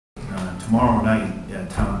tomorrow night at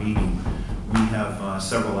town meeting, we have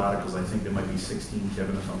several articles. I think there might be 16,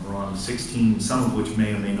 Kevin, if I'm wrong, 16, some of which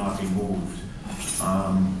may or may not be moved.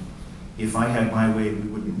 If I had my way, we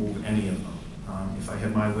wouldn't move any of them. If I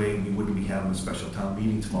had my way, we wouldn't be having a special town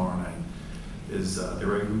meeting tomorrow night.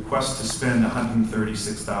 There are requests to spend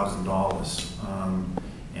 $136,000,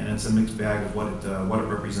 and it's a mixed bag of what it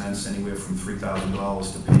represents, anywhere from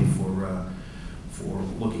 $3,000 to pay for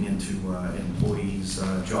looking into employees'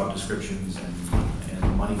 job descriptions and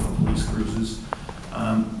money for police cruises.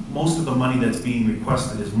 Most of the money that's being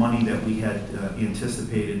requested is money that we had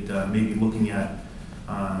anticipated maybe looking at.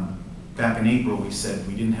 Back in April, we said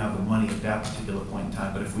we didn't have the money at that particular point in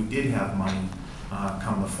time, but if we did have money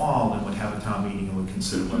come the fall, then we'd have a town meeting and would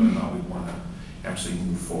consider whether or not we want to actually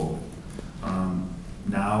move forward.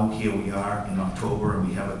 Now, here we are in October, and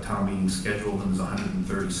we have a town meeting scheduled, and there's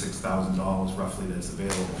 $136,000 roughly that's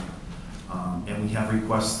available. And we have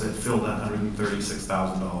requests that fill that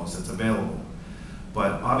 $136,000 that's available.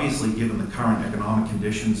 But obviously, given the current economic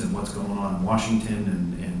conditions and what's going on in Washington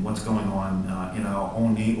and what's going on in our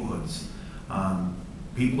own neighborhoods,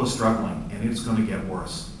 people are struggling, and it's going to get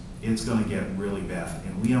worse. It's going to get really bad.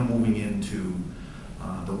 And we are moving into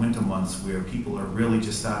the winter months where people are really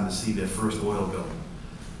just starting to see their first oil bill,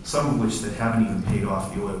 some of which that haven't even paid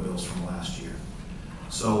off the oil bills from last year.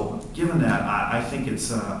 So given that, I think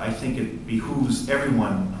it behooves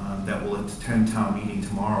everyone that will attend town meeting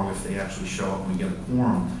tomorrow, if they actually show up and we get a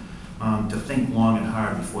quorum, to think long and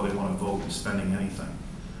hard before they want to vote in spending anything.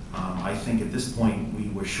 I think at this point we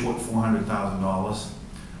were short $400,000.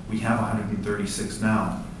 We have 136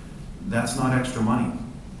 now. That's not extra money.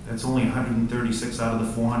 That's only 136 out of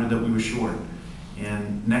the 400 that we were short.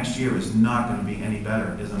 And next year is not going to be any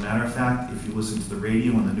better. As a matter of fact, if you listen to the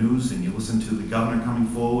radio and the news and you listen to the governor coming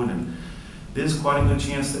forward, and there's quite a good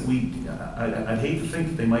chance that I'd hate to think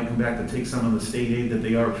that they might come back to take some of the state aid that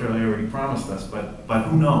they already promised us, but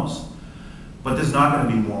who knows? But there's not going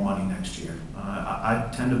to be more money next year. I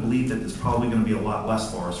tend to believe that there's probably going to be a lot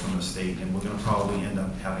less for us from the state, and we're going to probably end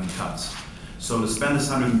up having cuts. So to spend this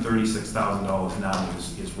 $136,000 now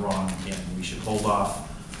is wrong, and we should hold off.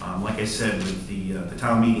 Like I said, with the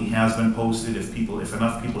town meeting has been posted. If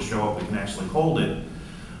enough people show up, we can actually hold it.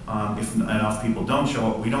 If enough people don't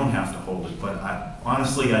show up, we don't have to hold it. But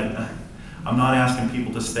honestly, I'm not asking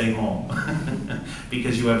people to stay home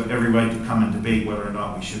because you have every right to come and debate whether or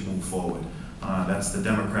not we should move forward. That's the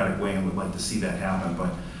democratic way, and would like to see that happen.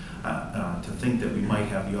 But to think that we might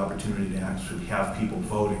have the opportunity to actually have people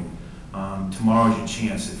voting, tomorrow's your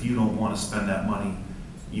chance. If you don't want to spend that money,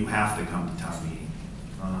 you have to come to town meeting.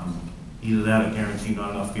 Either that, I guarantee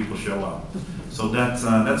not enough people show up. So that's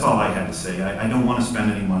all I had to say. I don't want to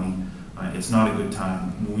spend any money. It's not a good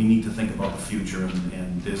time. We need to think about the future,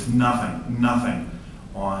 and there's nothing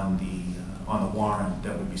on the warrant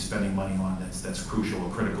that would be spending money on that's crucial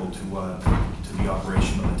or critical to the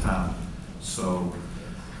operation of the town. So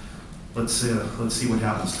let's see what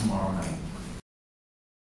happens tomorrow night.